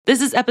This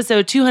is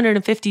episode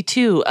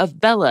 252 of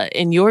Bella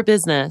in Your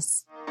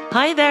Business.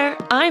 Hi there,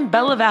 I'm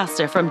Bella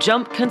Vasta from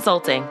Jump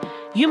Consulting.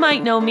 You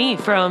might know me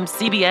from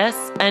CBS,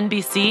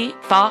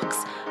 NBC, Fox,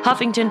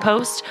 Huffington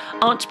Post,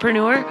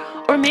 Entrepreneur,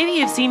 or maybe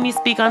you've seen me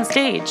speak on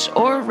stage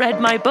or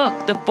read my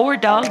book, The 4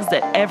 Dogs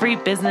That Every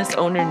Business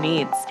Owner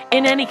Needs.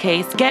 In any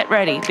case, get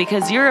ready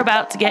because you're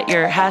about to get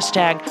your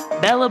hashtag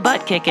Bella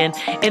butt kicking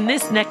in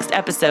this next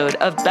episode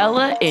of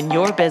Bella in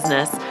Your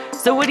Business.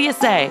 So what do you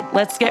say?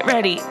 Let's get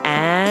ready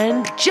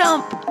and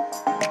jump!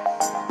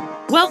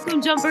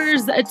 Welcome,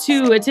 jumpers,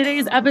 to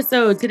today's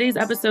episode. Today's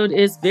episode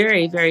is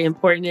very, very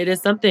important. It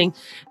is something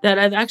that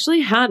I've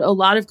actually had a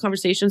lot of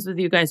conversations with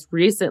you guys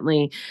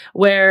recently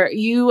where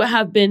you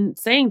have been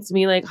saying to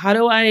me, like, how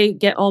do I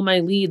get all my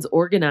leads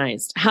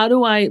organized? How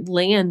do I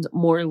land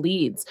more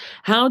leads?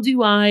 How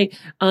do I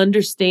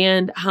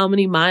understand how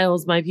many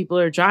miles my people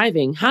are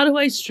driving? How do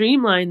I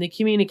streamline the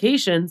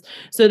communications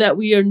so that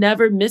we are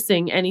never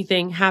missing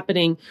anything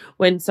happening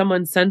when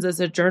someone sends us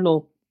a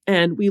journal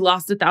and we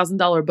lost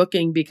 $1,000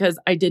 booking because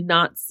I did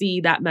not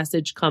see that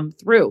message come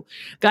through?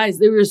 Guys,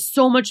 there is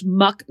so much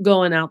muck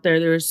going out there.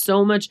 There is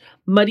so much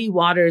muddy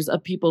waters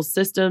of people's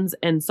systems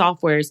and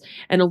softwares.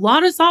 And a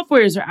lot of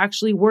softwares are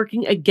actually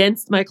working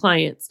against my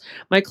clients.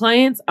 My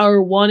clients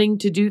are wanting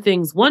to do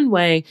things one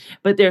way,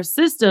 but their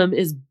system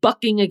is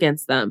bucking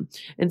against them.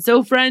 And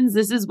so, friends,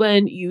 this is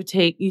when you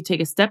take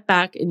a step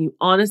back and you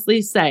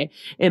honestly say,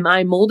 am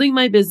I molding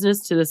my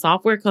business to the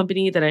software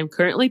company that I'm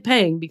currently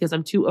paying because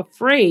I'm too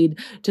afraid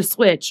to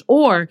switch?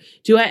 Or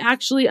do I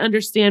actually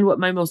understand what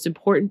my most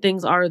important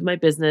things are with my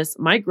business,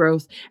 my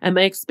growth, and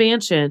my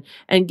expansion,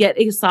 and get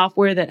a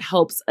software that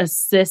helps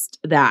assist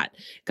that?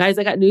 Guys,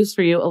 I got news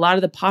for you. A lot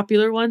of the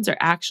popular ones are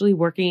actually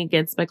working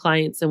against my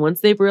clients. And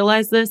once they've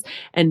realized this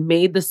and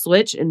made the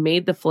switch and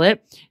made the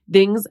flip,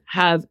 things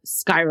have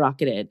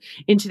skyrocketed.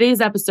 In today's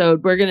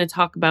episode, we're going to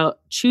talk about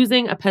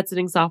choosing a pet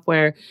sitting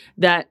software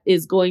that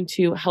is going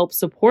to help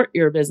support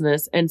your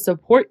business and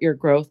support your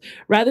growth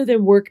rather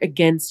than work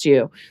against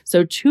you.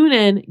 So tune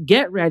in,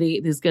 get ready.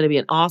 This is going to be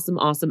an awesome,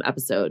 awesome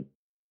episode.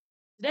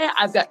 Today,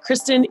 I've got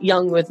Kristen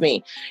Young with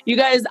me. You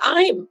guys,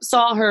 I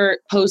saw her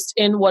post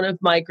in one of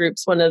my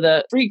groups, one of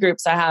the free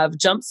groups I have,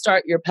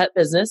 Jumpstart Your Pet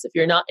Business. If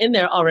you're not in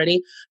there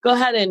already, go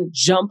ahead and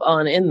jump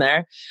on in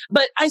there.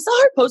 But I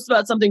saw her post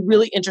about something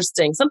really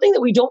interesting, something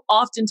that we don't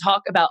often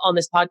talk about on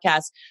this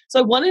podcast. So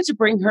I wanted to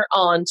bring her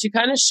on to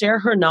kind of share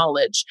her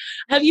knowledge.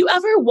 Have you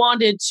ever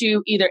wanted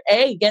to either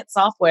A, get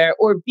software,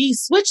 or B,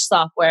 switch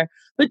software,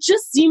 but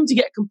just seem to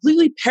get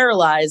completely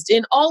paralyzed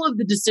in all of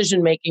the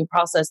decision-making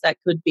process that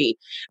could be?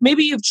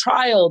 Maybe you've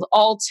trialed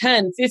all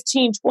 10,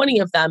 15, 20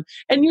 of them,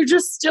 and you're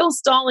just still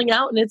stalling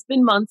out, and it's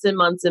been months and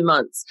months and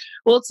months.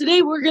 Well,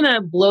 today we're going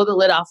to blow the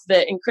lid off of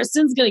it, and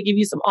Kristen's going to give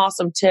you some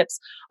awesome tips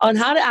on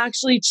how to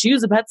actually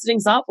choose a pet sitting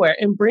software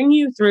and bring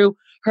you through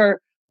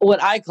her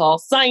what I call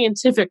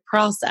scientific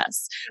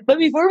process. But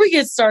before we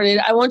get started,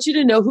 I want you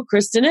to know who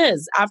Kristen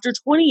is. After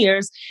 20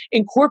 years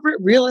in corporate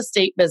real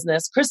estate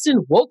business,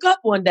 Kristen woke up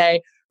one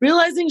day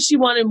realizing she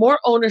wanted more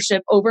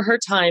ownership over her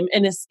time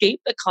and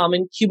escape the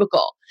common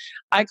cubicle.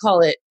 I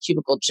call it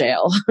cubicle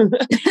jail.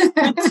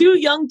 With 2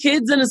 young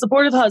kids and a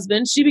supportive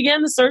husband, she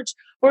began the search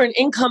for an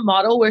income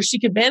model where she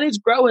could manage,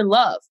 grow, and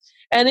love.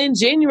 And in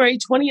January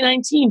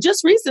 2019,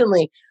 just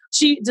recently,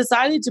 she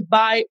decided to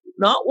buy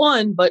not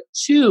one, but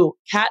 2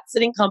 cat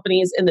sitting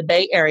companies in the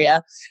Bay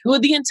Area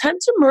with the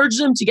intent to merge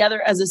them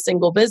together as a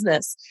single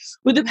business.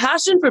 With a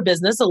passion for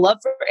business, a love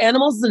for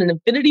animals, and an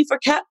affinity for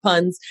cat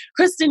puns,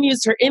 Kristen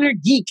used her inner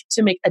geek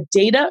to make a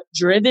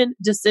data-driven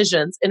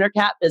decisions in her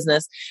cat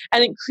business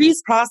and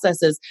increase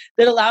processes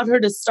that allowed her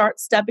to start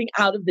stepping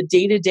out of the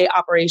day-to-day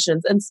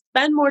operations and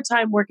spend more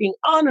time working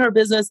on her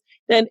business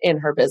than in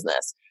her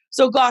business.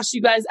 So gosh,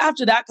 you guys,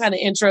 after that kind of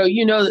intro,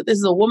 you know that this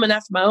is a woman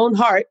after my own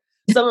heart,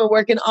 someone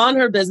working on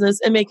her business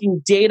and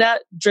making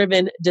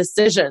data-driven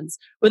decisions.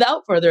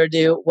 Without further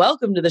ado,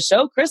 welcome to the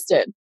show,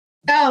 Kristen.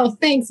 Oh,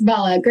 thanks,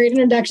 Bella. Great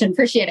introduction.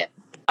 Appreciate it.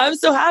 I'm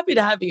so happy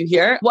to have you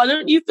here. Why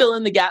don't you fill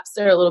in the gaps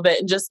there a little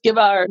bit and just give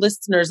our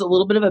listeners a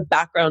little bit of a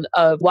background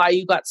of why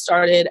you got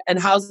started and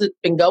how's it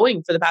been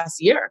going for the past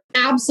year?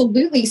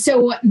 Absolutely.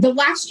 So the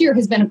last year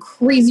has been a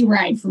crazy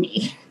ride for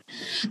me,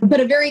 but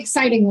a very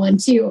exciting one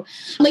too.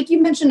 Like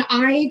you mentioned,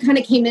 I kind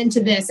of came into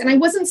this and I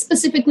wasn't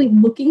specifically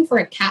looking for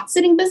a cat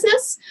sitting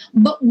business,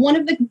 but one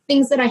of the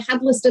things that I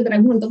had listed that I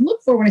wanted to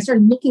look for when I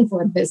started looking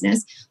for a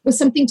business was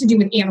something to do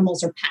with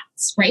animals or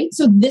pets, right?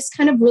 So this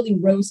kind of really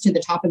rose to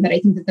the top of it. I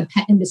think that the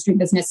pet industry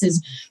business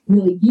is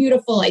really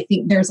beautiful. I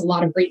think there's a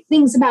lot of great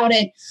things about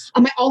it.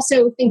 I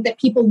also think that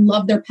people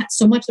love their pets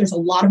so much. There's a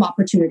lot of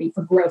opportunity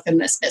for growth in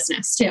this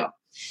business too.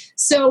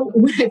 So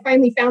when I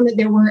finally found that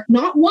there were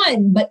not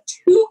one, but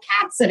 2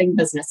 cat sitting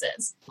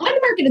businesses on the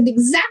market at the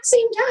exact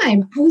same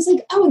time, I was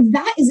like, oh,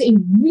 that is a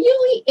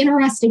really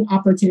interesting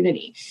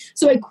opportunity.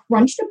 So I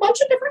crunched a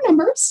bunch of different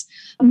numbers,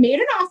 made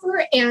an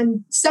offer,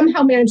 and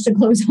somehow managed to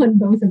close on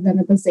both of them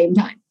at the same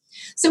time.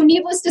 So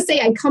needless to say,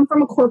 I come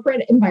from a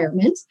corporate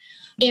environment.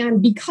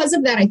 And because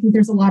of that, I think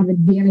there's a lot of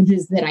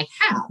advantages that I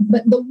have.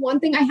 But the one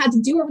thing I had to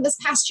do over this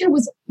past year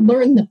was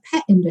learn the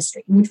pet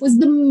industry, which was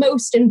the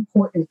most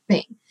important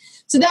thing.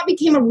 So that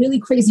became a really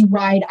crazy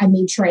ride. I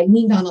made sure I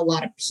leaned on a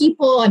lot of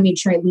people. I made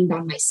sure I leaned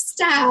on my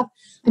staff.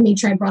 I made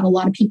sure I brought a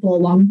lot of people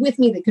along with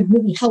me that could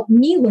really help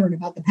me learn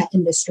about the pet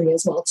industry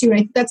as well, too. And I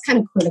think that's kind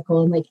of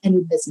critical in like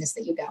any business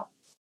that you go.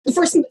 The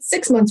first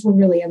 6 months were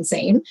really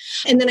insane.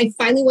 And then I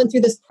finally went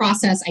through this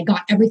process. I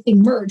got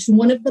everything merged.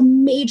 One of the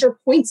major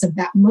points of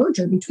that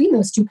merger between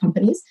those two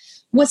companies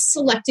was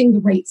selecting the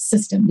right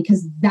system,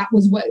 because that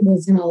was what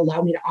was going to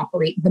allow me to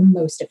operate the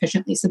most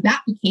efficiently. So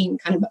that became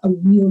kind of a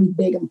really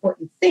big,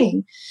 important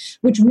thing,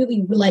 which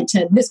really led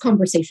to this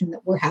conversation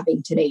that we're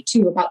having today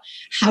too, about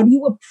how do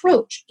you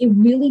approach a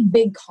really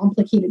big,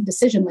 complicated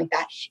decision like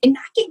that and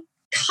not get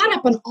caught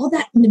up on all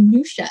that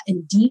minutia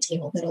and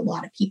detail that a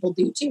lot of people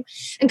do too,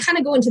 and kind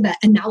of go into that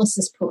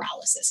analysis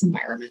paralysis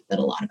environment that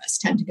a lot of us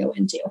tend to go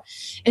into.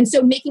 And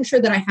so making sure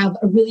that I have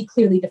a really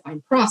clearly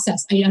defined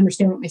process, I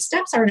understand what my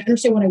steps are, and I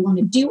understand what I want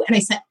to do, and I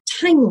set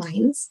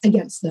timelines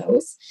against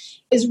those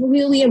is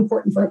really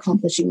important for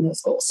accomplishing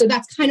those goals. So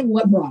that's kind of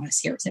what brought us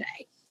here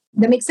today.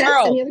 That makes sense?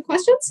 Girl, any other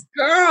questions?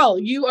 Girl,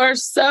 you are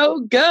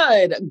so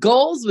good.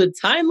 Goals with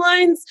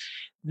timelines.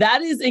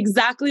 That is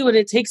exactly what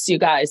it takes, you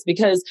guys,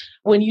 because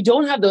when you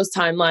don't have those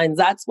timelines,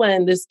 that's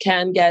when this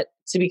can get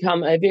to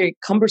become a very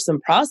cumbersome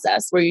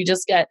process where you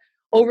just get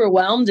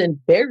overwhelmed and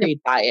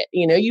buried by it.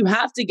 You know, you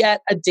have to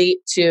get a date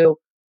to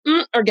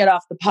or get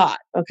off the pot.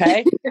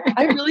 Okay.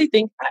 I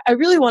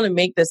really want to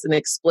make this an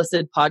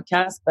explicit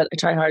podcast, but I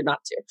try hard not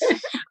to.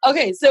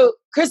 Okay. So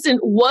Kristen,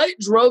 what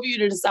drove you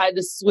to decide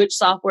to switch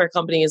software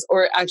companies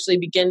or actually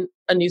begin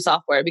a new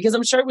software? Because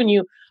I'm sure when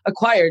you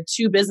acquired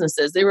two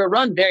businesses, they were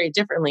run very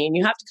differently and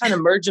you have to kind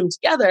of merge them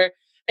together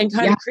and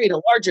kind of create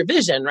a larger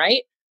vision,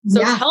 right?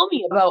 So tell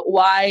me about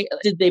why.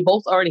 Did they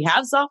both already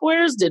have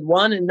softwares? Did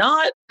one and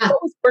not?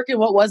 What was working?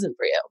 What wasn't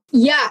for you?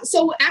 Yeah.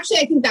 So actually,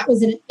 I think that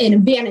was an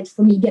advantage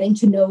for me getting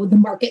to know the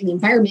market and the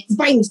environment. Is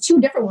buying these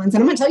two different ones.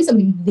 And I'm going to tell you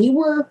something. They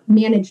were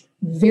managed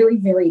very,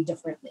 very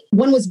differently.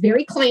 One was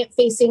very client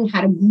facing,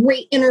 had a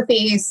great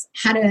interface,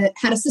 had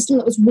a system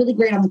that was really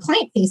great on the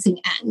client facing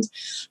end.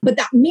 But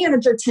that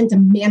manager tended to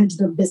manage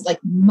their business, like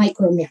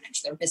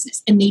micromanage their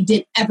business. And they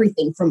did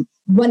everything from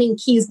running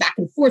keys back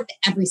and forth to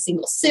every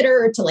single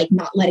sitter to like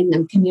not letting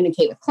them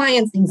communicate with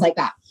clients, things like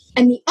that.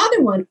 And the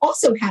other one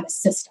also had a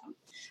system.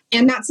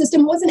 And that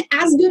system wasn't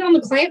as good on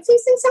the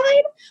client-facing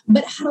side,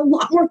 but had a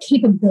lot more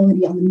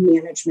capability on the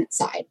management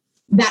side.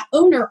 That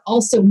owner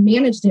also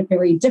managed it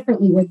very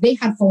differently, where they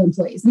had full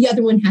employees. The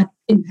other one had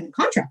independent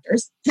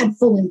contractors, had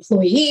full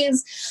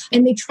employees,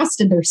 and they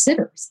trusted their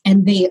sitters.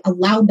 And they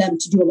allowed them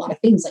to do a lot of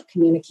things like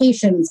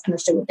communications,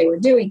 understood what they were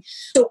doing.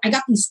 So I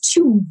got these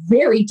two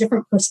very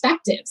different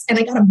perspectives, and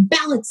I got to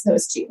balance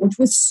those two, which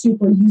was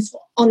super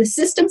useful. On the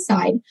system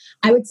side,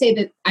 I would say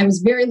that I was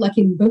very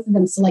lucky. Both of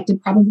them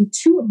selected probably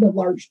two of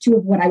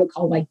what I would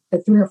call like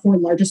the 3 or 4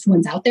 largest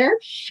ones out there.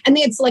 And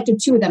they had selected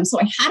 2 of them. So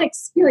I had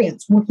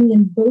experience working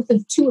in both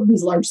of 2 of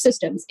these large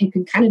systems and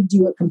could kind of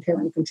do a compare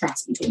and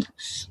contrast between them,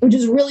 which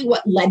is really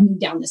what led me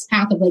down this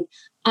path of like,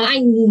 I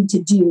need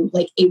to do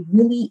like a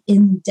really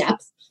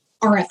in-depth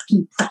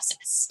RFP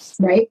process,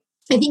 right?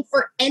 I think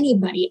for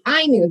anybody,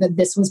 I knew that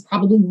this was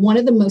probably one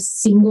of the most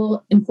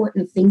single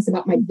important things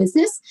about my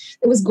business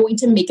that was going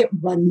to make it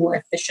run more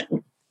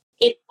efficiently.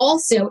 It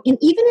also, and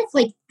even if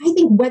like, I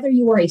think whether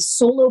you are a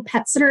solo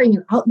pet sitter and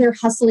you're out there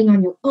hustling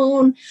on your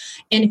own,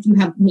 and if you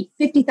have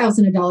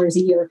 $50,000 a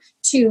year,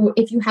 to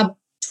if you have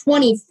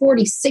 20,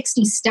 40,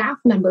 60 staff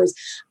members,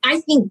 I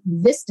think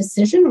this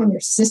decision on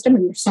your system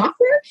and your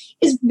software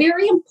is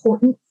very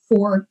important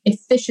for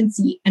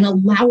efficiency and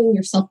allowing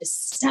yourself to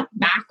step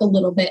back a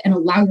little bit and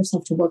allow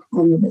yourself to work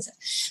on your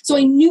business. So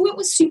I knew it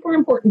was a super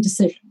important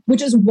decision,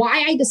 which is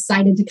why I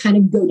decided to kind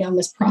of go down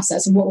this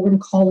process of what we're going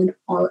to call an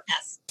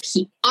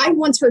RFP. I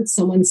once heard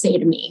someone say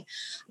to me,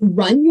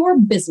 run your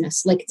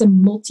business like it's a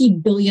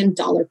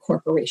multi-billion-dollar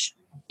corporation.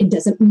 It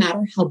doesn't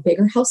matter how big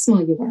or how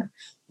small you are.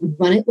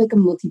 Run it like a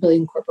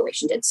multi-billion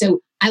corporation did.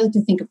 So I like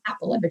to think of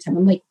Apple every time.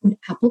 I'm like, would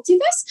Apple do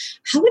this?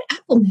 How would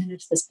Apple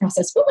manage this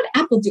process? What would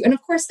Apple do? And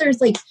of course,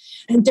 there's like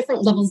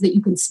different levels that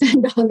you can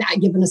spend on that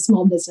given a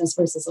small business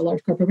versus a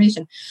large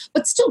corporation.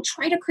 But still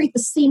try to create the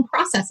same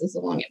processes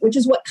along it, which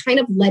is what kind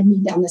of led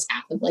me down this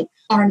path of like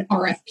an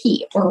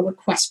RFP or a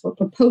request for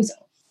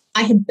proposal.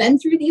 I had been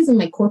through these in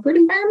my corporate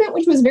environment,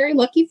 which was very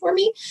lucky for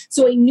me.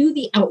 So I knew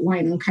the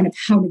outline on kind of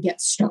how to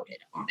get started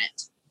on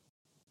it.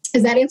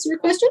 Does that answer your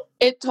question?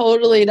 It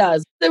totally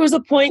does. There was a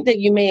point that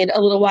you made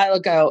a little while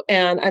ago,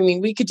 and I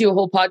mean, we could do a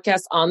whole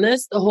podcast on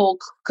this, the whole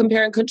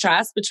compare and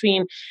contrast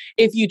between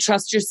if you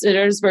trust your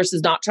sitters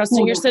versus not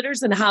trusting your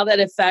sitters and how that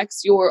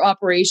affects your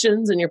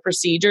operations and your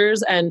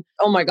procedures and,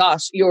 oh my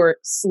gosh, your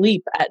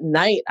sleep at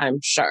night, I'm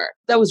sure.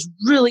 That was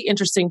really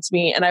interesting to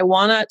me, and I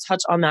want to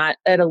touch on that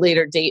at a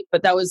later date,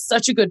 but that was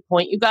such a good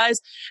point, you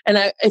guys. And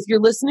if you're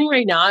listening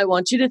right now, I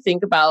want you to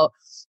think about,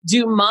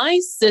 do my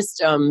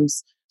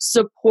systems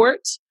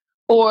support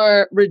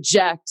or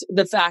reject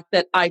the fact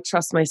that I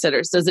trust my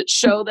sitters? Does it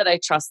show that I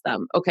trust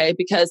them? Okay.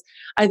 Because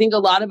I think a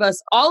lot of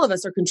us, all of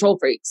us are control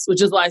freaks,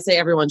 which is why I say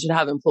everyone should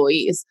have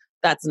employees.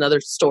 That's another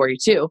story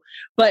too.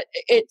 But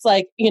it's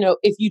like,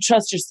 if you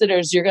trust your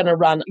sitters, you're going to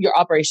run your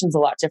operations a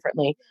lot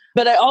differently.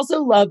 But I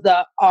also love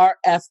the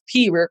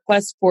RFP,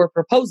 request for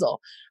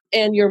proposal.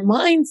 And your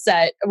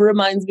mindset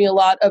reminds me a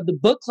lot of the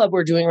book club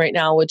we're doing right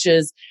now, which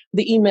is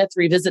the E-Myth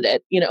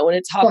Revisited, and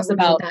it talks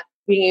about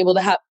being able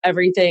to have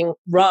everything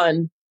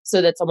run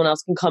so that someone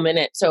else can come in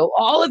it. So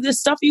all of this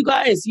stuff, you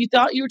guys, you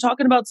thought you were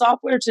talking about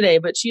software today,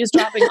 but she is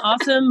dropping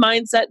awesome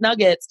mindset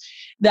nuggets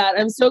that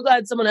I'm so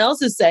glad someone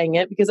else is saying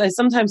it, because I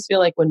sometimes feel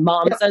like when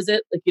mom says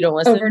it, like you don't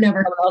listen, over and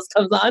over. Someone else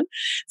comes on.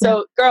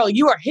 So girl,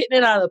 you are hitting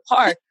it out of the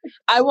park.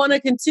 I want to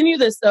continue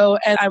this though,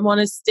 and I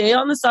want to stay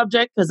on the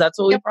subject because that's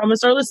what we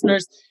promised our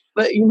listeners.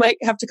 But you might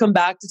have to come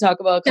back to talk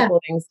about a couple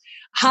of things.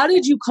 How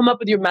did you come up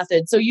with your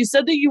method? So you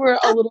said that you were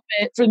a little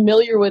bit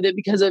familiar with it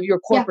because of your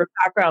corporate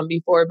background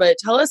before, but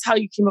tell us how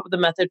you came up with the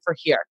method for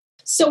here.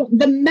 So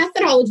the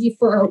methodology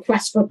for a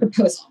request for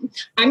proposal,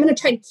 I'm going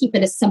to try to keep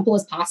it as simple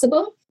as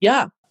possible.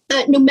 Yeah.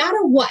 No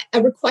matter what,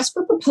 a request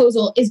for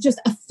proposal is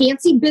just a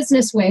fancy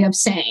business way of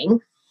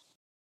saying,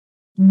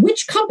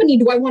 which company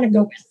do I want to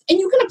go with? And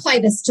you can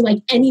apply this to like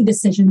any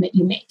decision that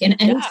you make. And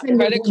anytime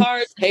credit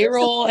cards,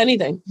 payroll,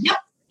 anything. Yep.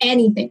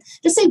 Anything.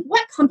 Just say,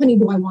 what company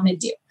do I want to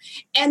do?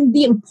 And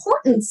the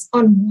importance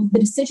on the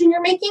decision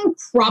you're making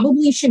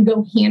probably should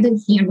go hand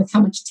in hand with how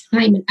much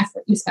time and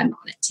effort you spend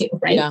on it too,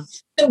 right? Yeah.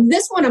 So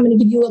this one, I'm going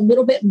to give you a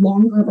little bit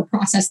longer of a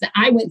process that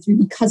I went through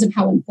because of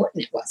how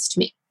important it was to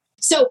me.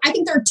 So I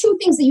think there are two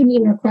things that you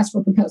need in a request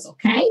for proposal,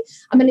 okay?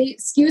 I'm going to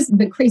excuse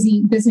the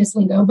crazy business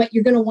lingo, but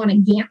you're going to want a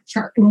Gantt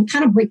chart. And we'll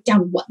kind of break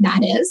down what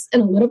that is in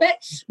a little bit,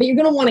 but you're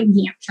going to want a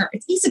Gantt chart.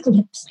 It's basically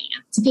a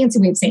plan. It's a fancy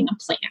way of saying a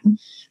plan,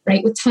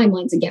 right? With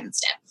timelines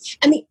against it.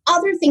 And the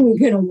other thing you're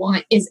going to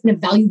want is an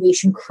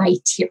evaluation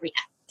criteria.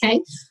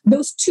 Okay.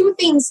 Those two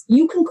things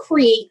you can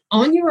create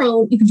on your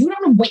own. You can do it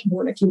on a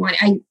whiteboard if you want.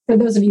 For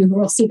those of you who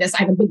will see this,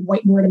 I have a big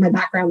whiteboard in my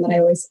background that I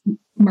always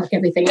mark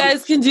everything. You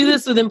guys can do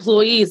this with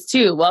employees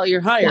too while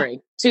you're hiring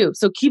too.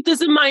 So keep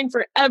this in mind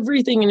for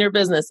everything in your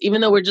business,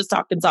 even though we're just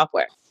talking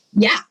software.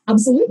 Yeah,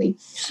 absolutely.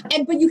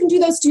 But you can do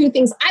those two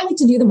things. I like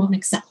to do them on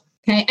Excel.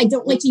 Okay. I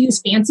don't like to use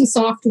fancy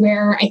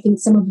software. I think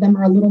some of them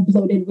are a little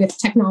bloated with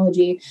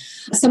technology.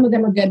 Some of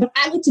them are good, but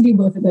I like to do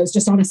both of those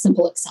just on a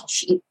simple Excel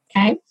sheet.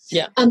 Okay.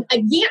 Yeah. A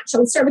Gantt chart.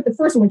 Let's start with the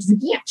first one, which is a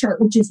Gantt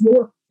chart, which is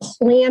your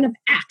plan of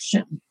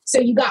action. So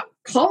you got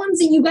columns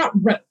and you got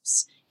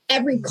rows.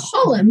 Every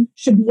column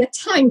should be a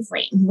time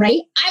frame,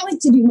 right? I like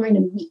to do mine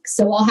in weeks.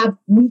 So I'll have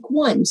week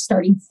 1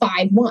 starting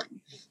 5/1.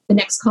 The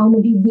next column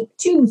will be week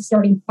 2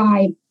 starting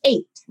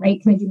 5/8,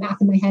 right? Can I do math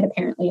in my head?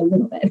 Apparently a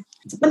little bit.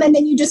 And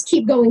then you just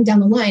keep going down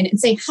the line and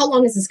say, how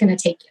long is this going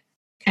to take you?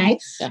 Okay.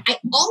 Yeah. I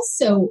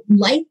also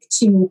like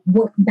to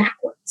work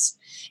backwards.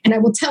 And I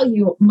will tell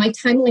you, my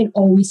timeline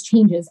always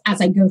changes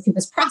as I go through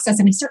this process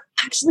and I start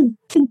actually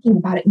thinking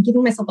about it and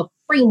giving myself a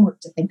framework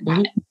to think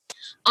about it.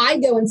 I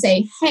go and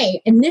say,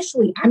 hey,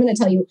 initially, I'm going to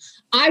tell you,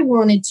 I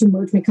wanted to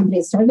merge my company.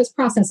 I started this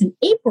process in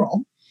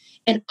April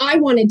and I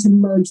wanted to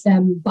merge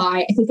them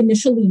by, I think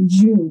initially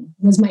June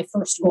was my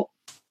first goal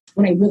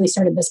when I really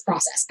started this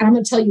process. And I'm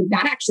going to tell you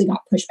that actually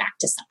got pushed back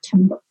to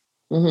September.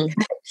 Mm-hmm.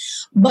 Okay.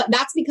 But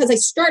that's because I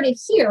started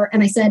here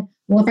and I said,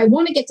 well, if I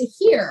want to get to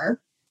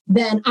here,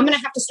 then I'm going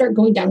to have to start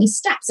going down these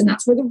steps. And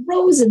that's where the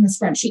rows in the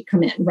spreadsheet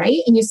come in, right?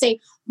 And you say,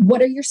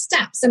 what are your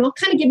steps? And I'll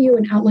kind of give you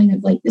an outline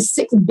of like the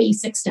 6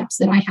 basic steps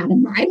that I had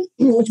in mind,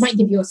 which might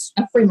give you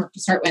a framework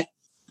to start with.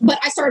 But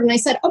I started and I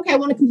said, okay, I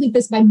want to complete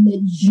this by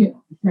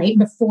mid-June, right?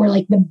 Before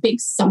like the big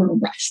summer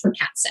rush for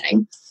cat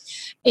sitting.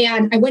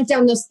 And I went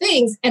down those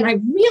things and I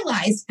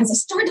realized as I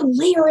started to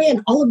layer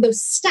in all of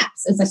those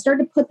steps, as I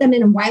started to put them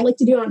in, and why I like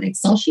to do it on an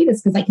Excel sheet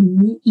is because I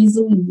can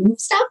easily move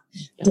stuff,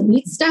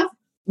 delete stuff,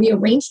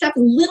 rearrange stuff, a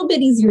little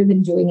bit easier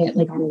than doing it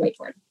like on a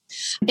whiteboard.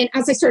 And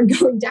as I started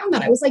going down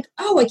that, I was like,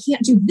 oh, I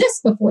can't do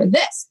this before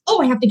this.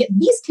 Oh, I have to get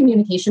these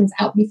communications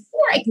out before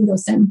I can go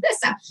send this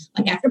out.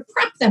 Like I have to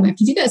prep them. I have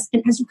to do this.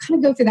 And as you kind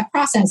of go through that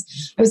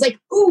process, I was like,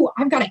 oh,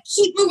 I've got to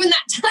keep moving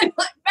that timeline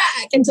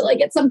back until I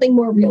get something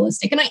more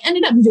realistic. And I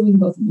ended up doing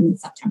both of them in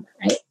September,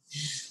 right?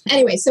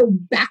 Anyway, so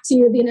back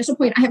to the initial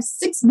point, I have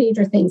 6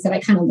 major things that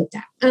I kind of looked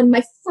at.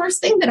 My first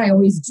thing that I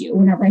always do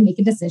whenever I make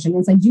a decision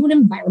is I do an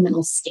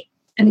environmental scan.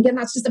 And again,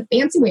 that's just a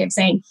fancy way of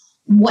saying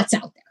what's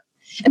out there.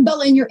 And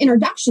Bella, in your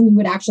introduction, you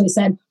had actually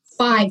said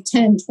 5,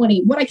 10,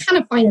 20. What I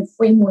kind of find a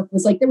framework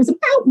was like there was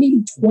about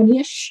maybe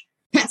 20-ish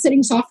pet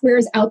sitting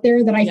softwares out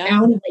there that I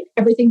found, like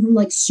everything from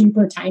like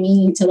super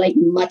tiny to like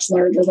much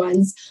larger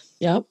ones.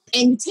 Yep.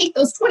 And you take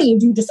those 20, you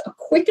do just a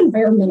quick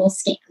environmental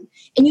scan.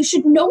 And you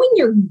should know in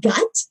your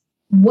gut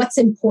what's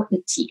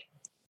important to you.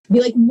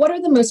 Be like, what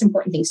are the most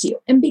important things to you?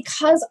 And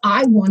because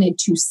I wanted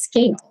to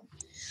scale,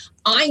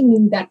 I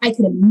knew that I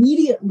could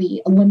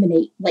immediately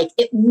eliminate like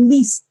at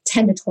least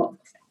 10 to 12 of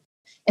them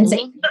and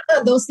say,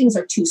 those things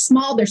are too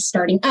small. They're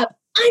starting up.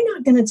 I'm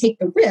not going to take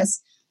the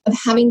risk of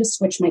having to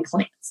switch my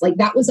clients. Like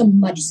that was a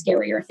much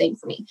scarier thing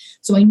for me.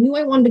 So I knew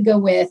I wanted to go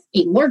with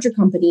a larger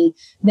company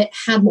that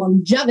had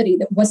longevity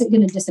that wasn't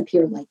going to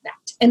disappear like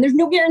that. And there's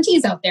no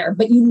guarantees out there,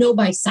 but you know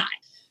by size.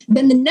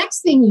 Then the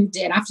next thing you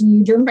did after you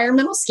did your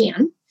environmental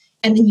scan,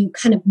 and then you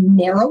kind of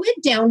narrow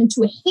it down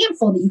into a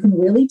handful that you can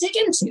really dig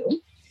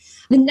into.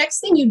 The next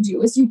thing you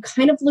do is you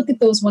kind of look at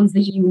those ones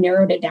that you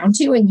narrowed it down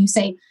to and you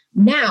say,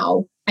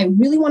 now I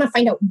really want to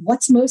find out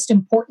what's most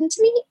important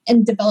to me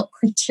and develop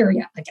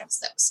criteria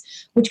against those,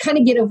 which kind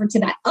of get over to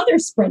that other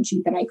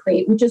spreadsheet that I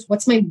create, which is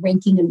what's my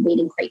ranking and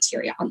weighting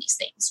criteria on these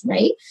things,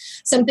 right?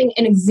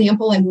 An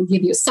example I will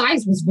give you,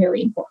 size was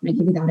very important. I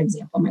give you that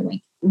example,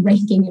 my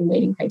ranking and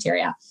weighting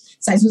criteria.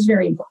 Size was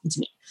very important to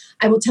me.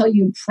 I will tell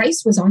you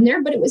price was on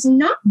there, but it was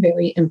not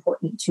very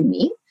important to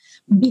me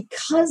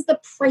because the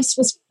price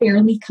was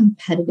fairly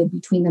competitive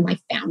between them. I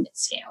found at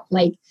scale.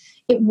 Like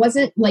it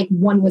wasn't like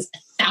one was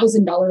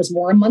 $1,000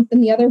 more a month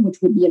than the other, which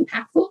would be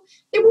impactful.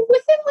 They were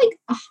within like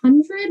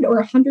 $100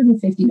 or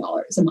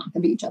 $150 a month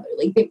of each other.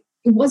 Like it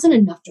wasn't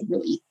enough to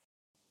really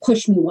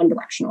push me one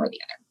direction or the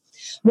other.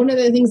 One of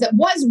the things that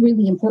was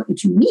really important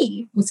to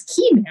me was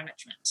key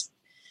management,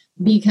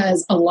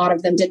 because a lot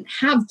of them didn't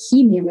have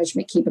key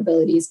management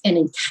capabilities. And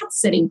in cat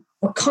sitting,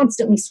 we're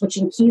constantly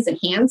switching keys and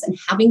hands, and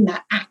having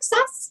that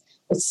access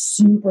was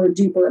super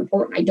duper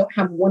important. I don't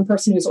have one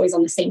person who's always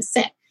on the same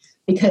sit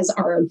because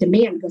our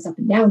demand goes up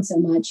and down so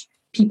much.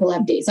 People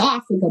have days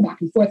off. We go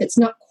back and forth. It's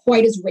not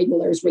quite as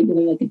regular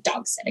like a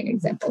dog sitting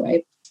example,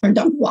 right? Or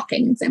dog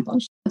walking example.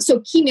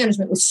 So key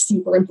management was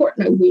super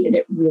important. I weighted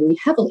it really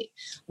heavily.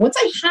 Once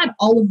I had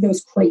all of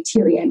those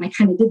criteria and I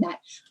kind of did that,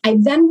 I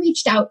then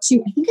reached out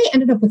to, I think I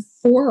ended up with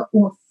 4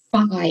 or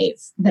 5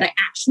 that I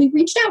actually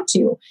reached out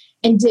to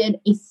and did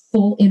a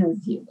full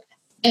interview with.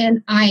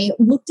 And I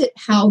looked at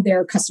how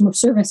their customer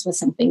service was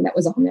something that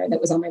was on there, that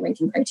was on my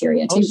ranking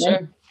criteria too. Sure.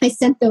 Right? I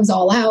sent those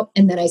all out.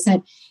 And then I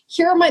said,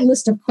 here are my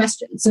list of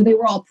questions. So they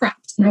were all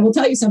prepped. And I will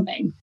tell you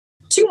something.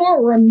 2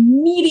 more were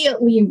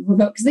immediately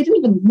revoked because they didn't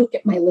even look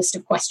at my list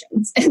of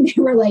questions. And they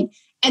were like,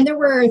 and there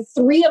were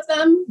 3 of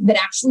them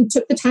that actually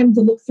took the time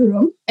to look through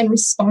them and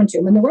respond to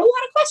them. And there were a lot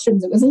of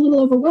questions. It was a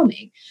little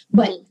overwhelming,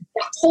 but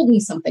that told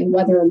me something,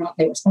 whether or not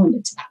they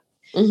responded to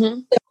that. Mm-hmm.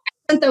 So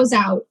I sent those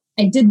out.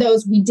 I did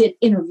those. We did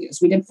interviews.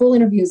 We did full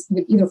interviews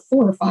with either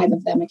 4 or 5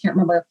 of them. I can't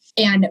remember.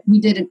 And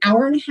we did an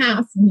hour and a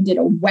half. We did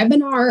a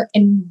webinar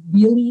and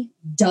really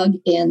dug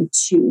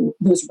into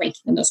those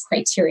ranking and those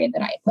criteria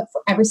that I had put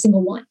for every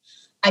single one.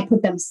 I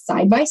put them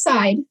side by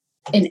side.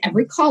 In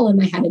every column,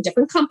 I had a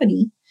different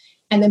company.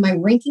 And then my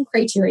ranking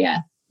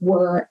criteria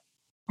were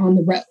on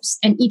the rows.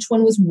 And each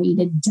one was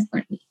weighted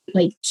differently.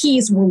 Like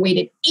keys were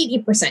weighted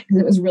 80% because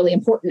it was really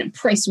important. And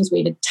price was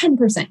weighted 10%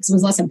 because it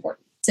was less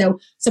important. So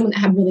someone that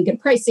had really good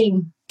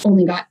pricing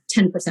only got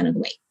 10% of the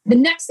weight. The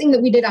next thing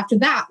that we did after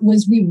that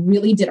was we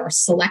really did our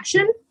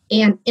selection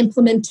and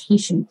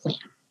implementation plan.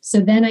 So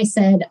then I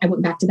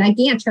went back to that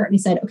Gantt chart and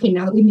I said, okay,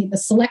 now that we made the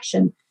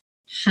selection,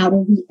 how do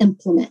we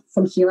implement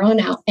from here on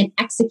out and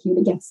execute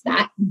against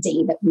that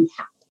day that we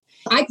have?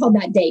 I called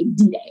that day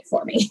D-Day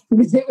for me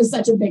because it was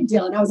such a big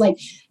deal. And I was like,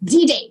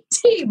 D-Day,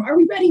 team, are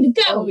we ready to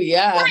go? Oh,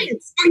 yeah.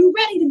 Clients, are you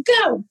ready to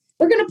go?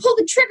 We're going to pull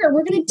the trigger.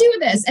 We're going to do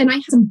this. And I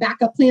had some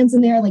backup plans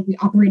in there. Like we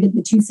operated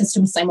the 2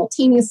 systems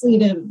simultaneously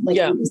to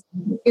reduce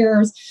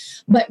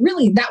errors. But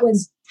really, that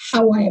was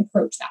how I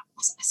approached that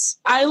process.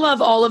 I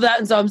love all of that.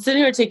 And so I'm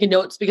sitting here taking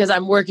notes because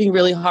I'm working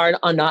really hard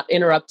on not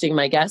interrupting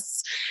my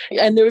guests.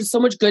 And there's so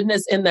much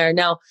goodness in there.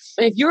 Now,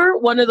 if you're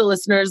one of the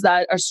listeners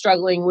that are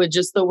struggling with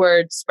just the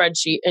word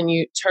spreadsheet and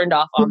you turned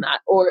off on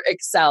that, or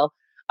Excel,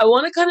 I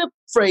want to kind of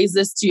phrase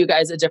this to you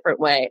guys a different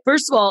way.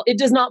 First of all, it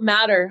does not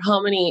matter how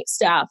many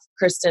staff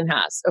Kristen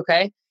has,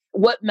 okay?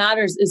 What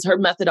matters is her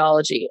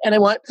methodology. And I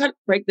want to kind of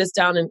break this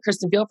down. And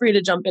Kristen, feel free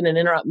to jump in and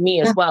interrupt me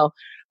as well.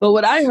 But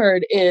what I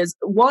heard is,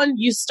 1,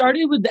 you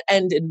started with the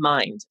end in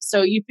mind.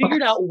 So you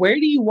figured out where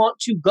do you want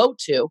to go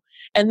to,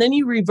 and then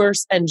you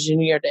reverse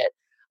engineered it.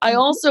 I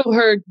also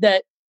heard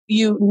that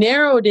you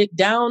narrowed it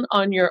down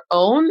on your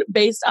own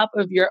based off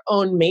of your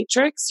own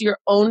matrix, your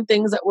own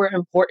things that were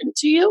important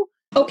to you.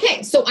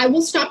 Okay, so I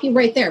will stop you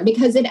right there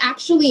because it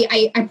actually,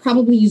 I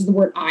probably used the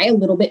word I a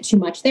little bit too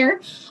much there.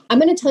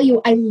 I'm going to tell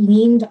you, I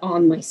leaned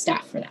on my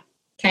staff for that.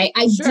 Okay,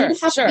 I did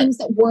have things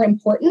that were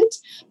important,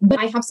 but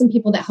I have some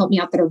people that help me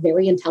out that are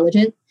very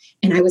intelligent.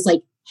 And I was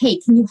like, hey,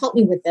 can you help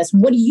me with this?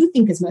 What do you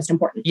think is most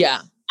important?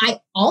 Yeah. I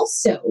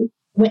also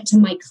went to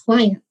my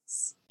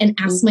clients and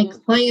asked my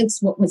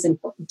clients what was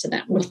important to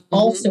them, which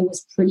also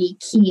was pretty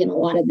key in a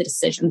lot of the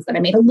decisions that I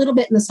made. A little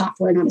bit in the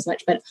software, not as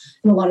much, but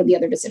in a lot of the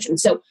other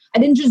decisions. So I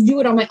didn't just do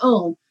it on my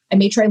own. I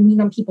made sure I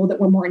leaned on people that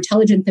were more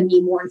intelligent than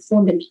me, more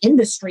informed in the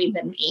industry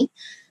than me,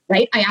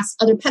 right? I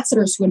asked other pet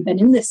sitters who had been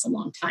in this a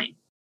long time.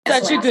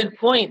 Such a good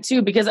point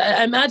too, because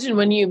I imagine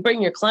when you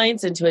bring your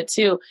clients into it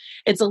too,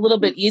 it's a little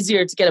bit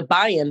easier to get a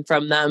buy-in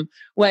from them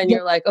when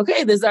you're like,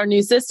 okay, this is our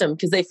new system,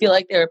 because they feel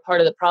like they're a part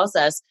of the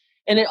process.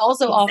 And it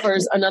also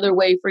offers another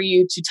way for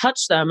you to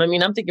touch them. I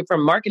mean, I'm thinking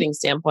from a marketing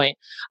standpoint,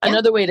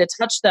 another way to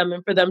touch them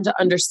and for them to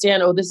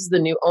understand, oh, this is the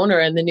new owner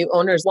and the new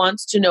owner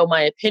wants to know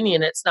my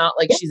opinion. It's not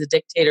like she's a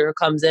dictator who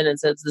comes in and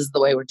says, this is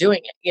the way we're doing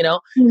it, you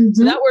know?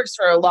 So that works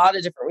for a lot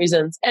of different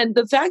reasons. And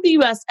the fact that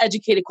you asked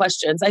educated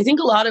questions, I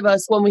think a lot of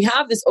us, when we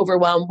have this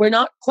overwhelm, we're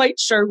not quite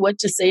sure what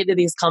to say to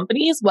these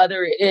companies,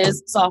 whether it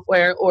is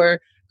software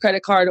or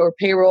credit card or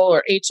payroll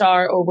or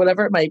HR or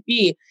whatever it might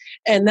be.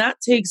 And that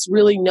takes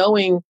really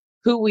knowing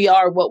who we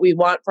are, what we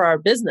want for our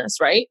business,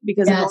 right?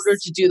 Because in order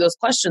to do those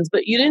questions,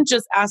 but you didn't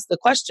just ask the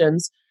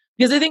questions,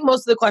 because I think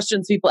most of the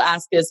questions people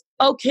ask is,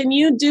 oh, can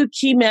you do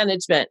key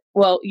management?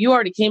 Well, you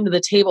already came to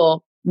the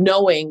table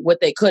knowing what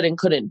they could and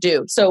couldn't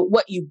do. So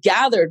what you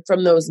gathered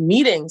from those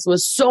meetings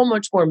was so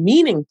much more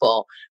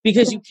meaningful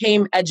because you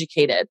came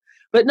educated.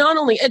 But not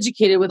only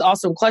educated with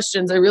awesome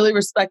questions, I really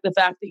respect the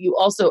fact that you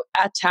also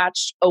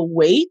attached a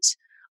weight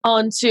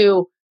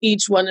onto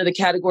each one of the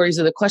categories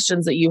of the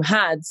questions that you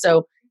had.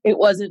 So it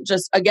wasn't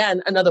just,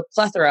 again, another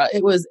plethora.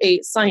 It was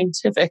a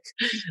scientific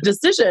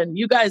decision.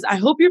 You guys, I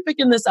hope you're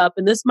picking this up.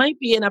 And this might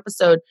be an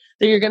episode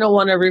that you're going to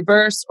want to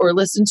reverse or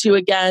listen to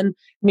again,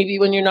 maybe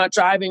when you're not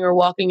driving or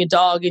walking a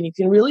dog, and you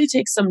can really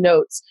take some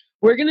notes.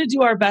 We're going to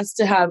do our best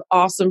to have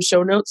awesome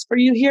show notes for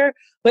you here.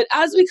 But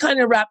as we kind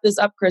of wrap this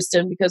up,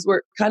 Kristen, because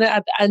we're kind of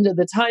at the end of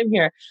the time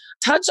here,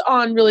 touch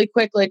on really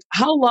quick, like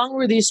how long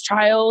were these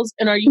trials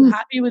and are you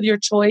happy with your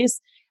choice?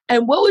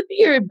 And what would be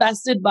your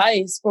best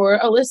advice for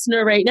a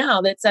listener right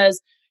now that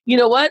says, you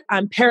know what,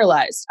 I'm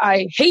paralyzed.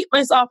 I hate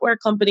my software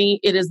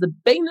company. It is the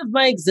bane of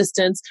my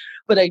existence,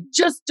 but I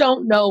just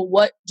don't know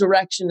what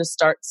direction to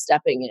start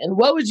stepping in.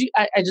 What would you,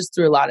 I just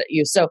threw a lot at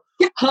you. So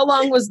how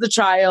long was the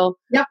trial?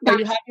 Are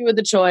you happy with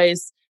the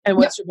choice? And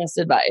what's your best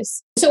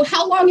advice? So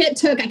how long it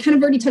took, I kind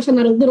of already touched on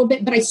that a little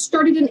bit, but I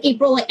started in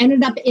April. I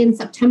ended up in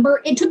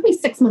September. It took me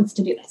 6 months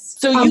to do this.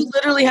 So you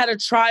literally had a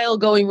trial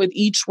going with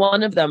each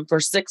one of them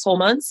for 6 whole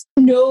months?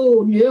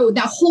 No.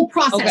 That whole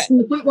process from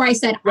the point where I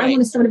said, I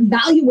want to start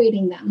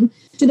evaluating them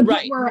to the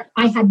point where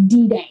I had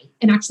D-Day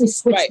and actually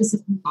switched the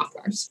system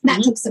softwares.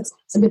 That took 6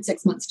 months, a good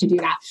 6 months to do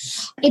that.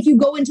 If you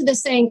go into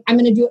this saying, I'm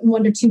going to do it in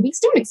 1 to 2 weeks,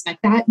 don't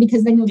expect that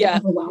because then you'll get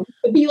overwhelmed.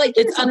 But be like,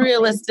 it's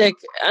unrealistic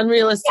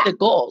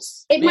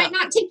goals. It might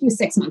not take you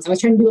 6 months. I was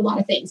trying to do a lot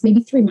of things,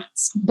 maybe 3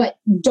 months, but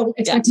don't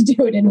expect to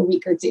do it in a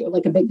week or two,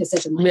 like a big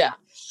decision like that.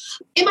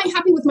 Am I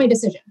happy with my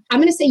decision? I'm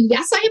going to say,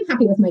 yes, I am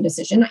happy with my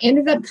decision. I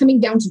ended up coming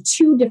down to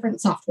 2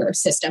 different software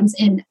systems.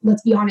 And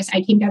let's be honest,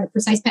 I came down to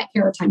Precise Pet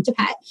Care or Time to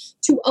Pet,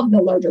 2 of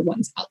the larger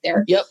ones out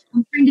there.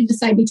 I'm trying to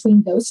decide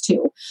between those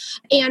 2.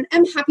 And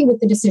I'm happy with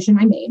the decision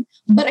I made.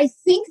 But I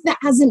think that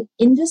as an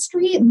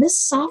industry,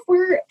 this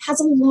software has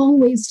a long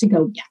ways to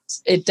go yet.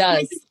 It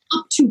does. It's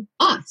up to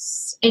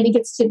us. And it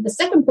gets to the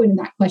second point of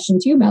that question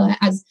too, Bella,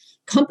 as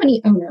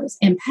company owners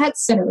and pet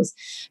sitters,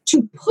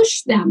 to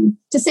push them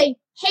to say,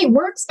 hey,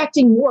 we're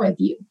expecting more of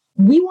you.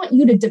 We want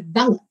you to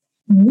develop.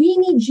 We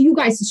need you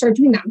guys to start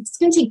doing that. It's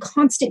going to take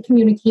constant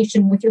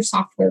communication with your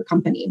software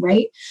company,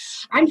 right?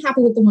 I'm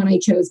happy with the one I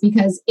chose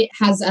because it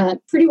has a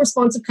pretty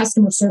responsive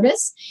customer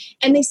service.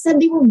 And they said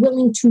they were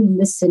willing to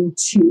listen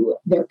to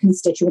their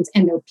constituents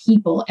and their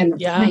people and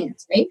their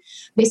clients, right?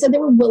 They said they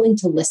were willing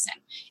to listen.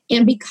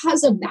 And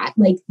because of that,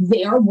 like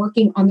they are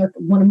working on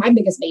one of my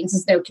biggest banes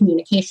is their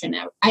communication.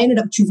 I ended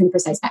up choosing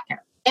Precise Pet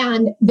Care.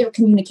 And their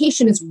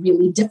communication is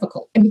really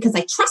difficult. And because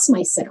I trust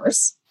my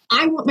sitters,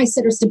 I want my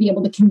sitters to be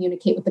able to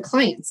communicate with the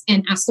clients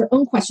and ask their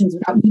own questions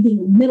without me being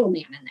a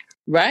middleman in there.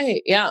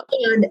 Right. Yeah.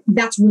 And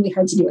that's really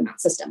hard to do in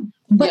that system.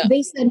 But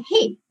they said,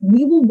 hey,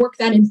 we will work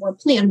that into our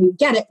plan. We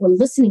get it. We're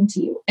listening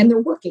to you. And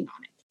they're working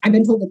on it. I've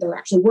been told that they're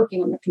actually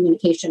working on their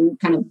communication,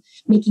 kind of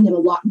making it a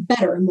lot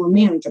better and more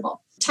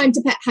manageable. Time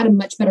to Pet had a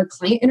much better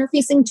client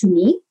interfacing to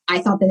me. I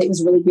thought that it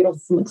was really beautiful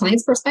from a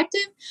client's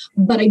perspective,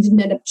 but I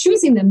didn't end up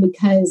choosing them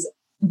because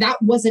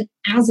that wasn't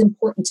as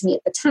important to me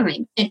at the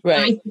time. And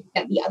I think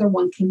that the other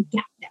one can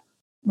get there,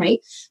 right?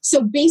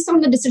 So based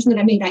on the decision that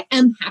I made, I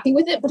am happy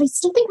with it, but I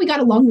still think we got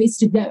a long ways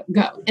to go.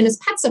 And as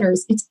pet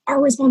sitters, it's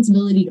our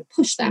responsibility to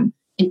push them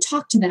and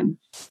talk to them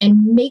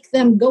and make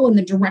them go in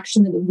the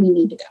direction that we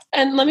need to go.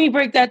 And let me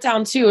break that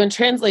down too and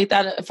translate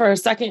that for a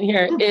second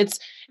here. It's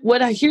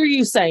what I hear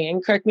you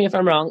saying, correct me if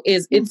I'm wrong,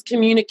 is it's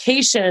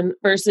communication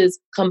versus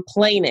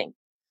complaining.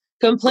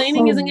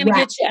 Complaining isn't going to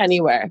get you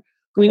anywhere.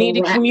 We need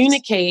to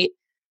communicate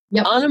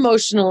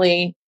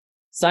unemotionally,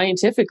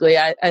 scientifically,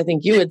 I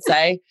think you would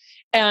say,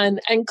 and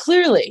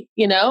clearly,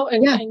 you know,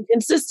 and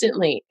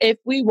consistently, if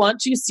we want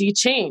to see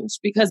change,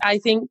 because I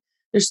think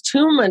there's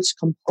too much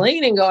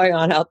complaining going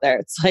on out there.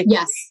 It's like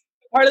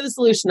part of the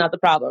solution, not the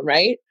problem,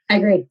 right? I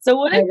agree. So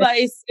what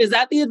advice, is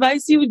that the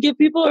advice you would give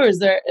people, or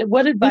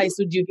what advice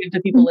would you give to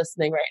people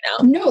listening right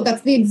now? No,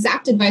 that's the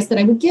exact advice that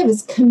I would give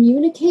is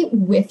communicate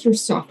with your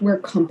software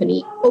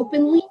company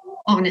openly,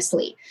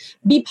 honestly.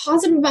 Be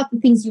positive about the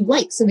things you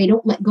like so they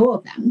don't let go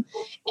of them.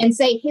 And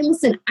say, hey,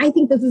 listen, I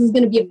think that this is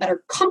going to be a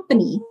better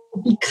company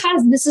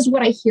because this is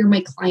what I hear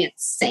my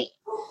clients say.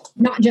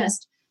 Not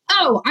just,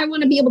 oh, I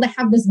want to be able to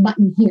have this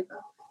button here,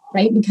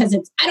 right? Because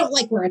I don't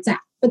like where it's at.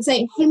 but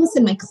say, hey,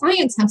 listen, my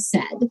clients have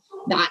said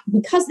that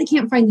because they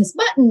can't find this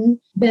button,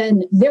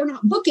 then they're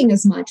not booking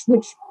as much,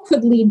 which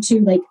could lead to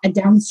like a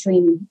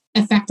downstream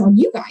effect on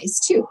you guys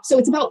too. So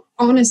it's about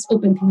honest,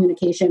 open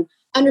communication,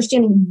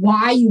 understanding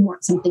why you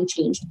want something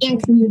changed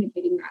and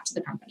communicating that to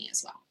the company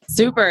as well.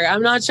 Super.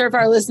 I'm not sure if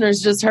our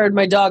listeners just heard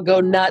my dog go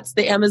nuts.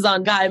 The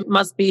Amazon guy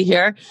must be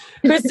here.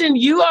 Kristen,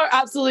 you are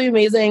absolutely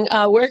amazing.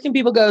 Where can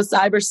people go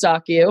cyber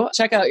stalk you,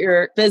 check out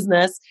your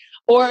business,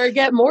 or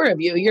get more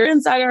of you? You're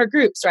inside our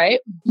groups,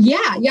 right?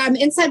 Yeah. I'm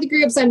inside the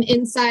groups. I'm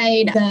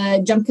inside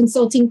the Jump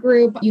Consulting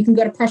group. You can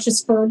go to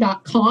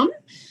preciousfur.com,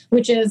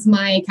 which is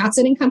my cat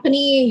sitting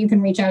company. You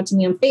can reach out to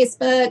me on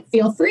Facebook.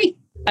 Feel free.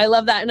 I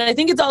love that. And I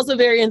think it's also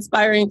very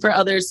inspiring for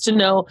others to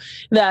know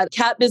that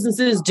cat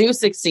businesses do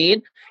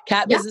succeed.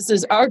 Cat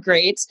businesses are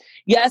great.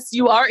 Yes,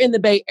 you are in the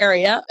Bay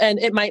Area and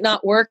it might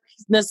not work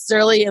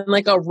necessarily in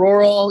like a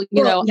rural,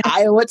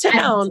 Iowa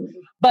town,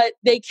 but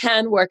they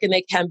can work and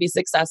they can be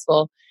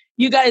successful.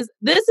 You guys,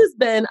 this has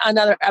been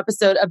another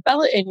episode of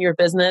Bella in Your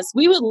Business.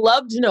 We would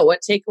love to know what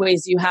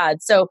takeaways you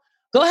had. So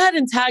go ahead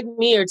and tag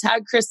me or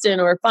tag Kristen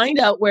or find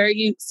out where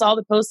you saw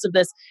the post of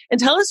this and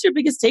tell us your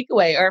biggest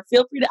takeaway, or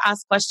feel free to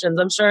ask questions.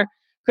 I'm sure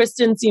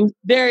Kristen seems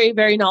very,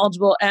 very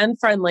knowledgeable and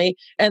friendly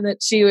and that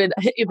she would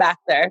hit you back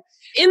there.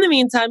 In the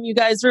meantime, you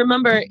guys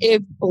remember,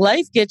 if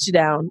life gets you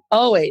down,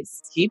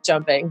 always keep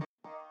jumping.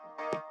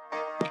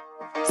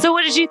 So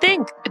what did you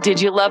think?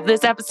 Did you love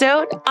this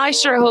episode? I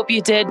sure hope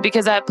you did,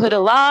 because I put a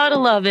lot of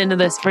love into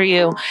this for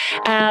you.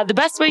 The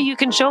best way you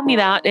can show me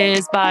that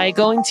is by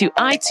going to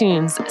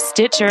iTunes,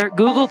 Stitcher,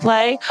 Google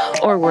Play,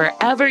 or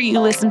wherever you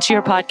listen to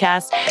your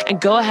podcast, and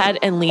go ahead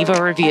and leave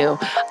a review.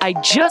 I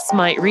just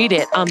might read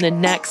it on the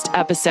next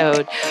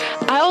episode.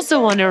 I also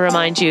want to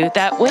remind you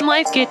that when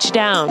life gets you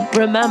down,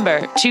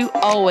 remember to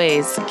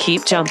always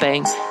keep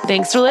jumping.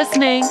 Thanks for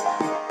listening.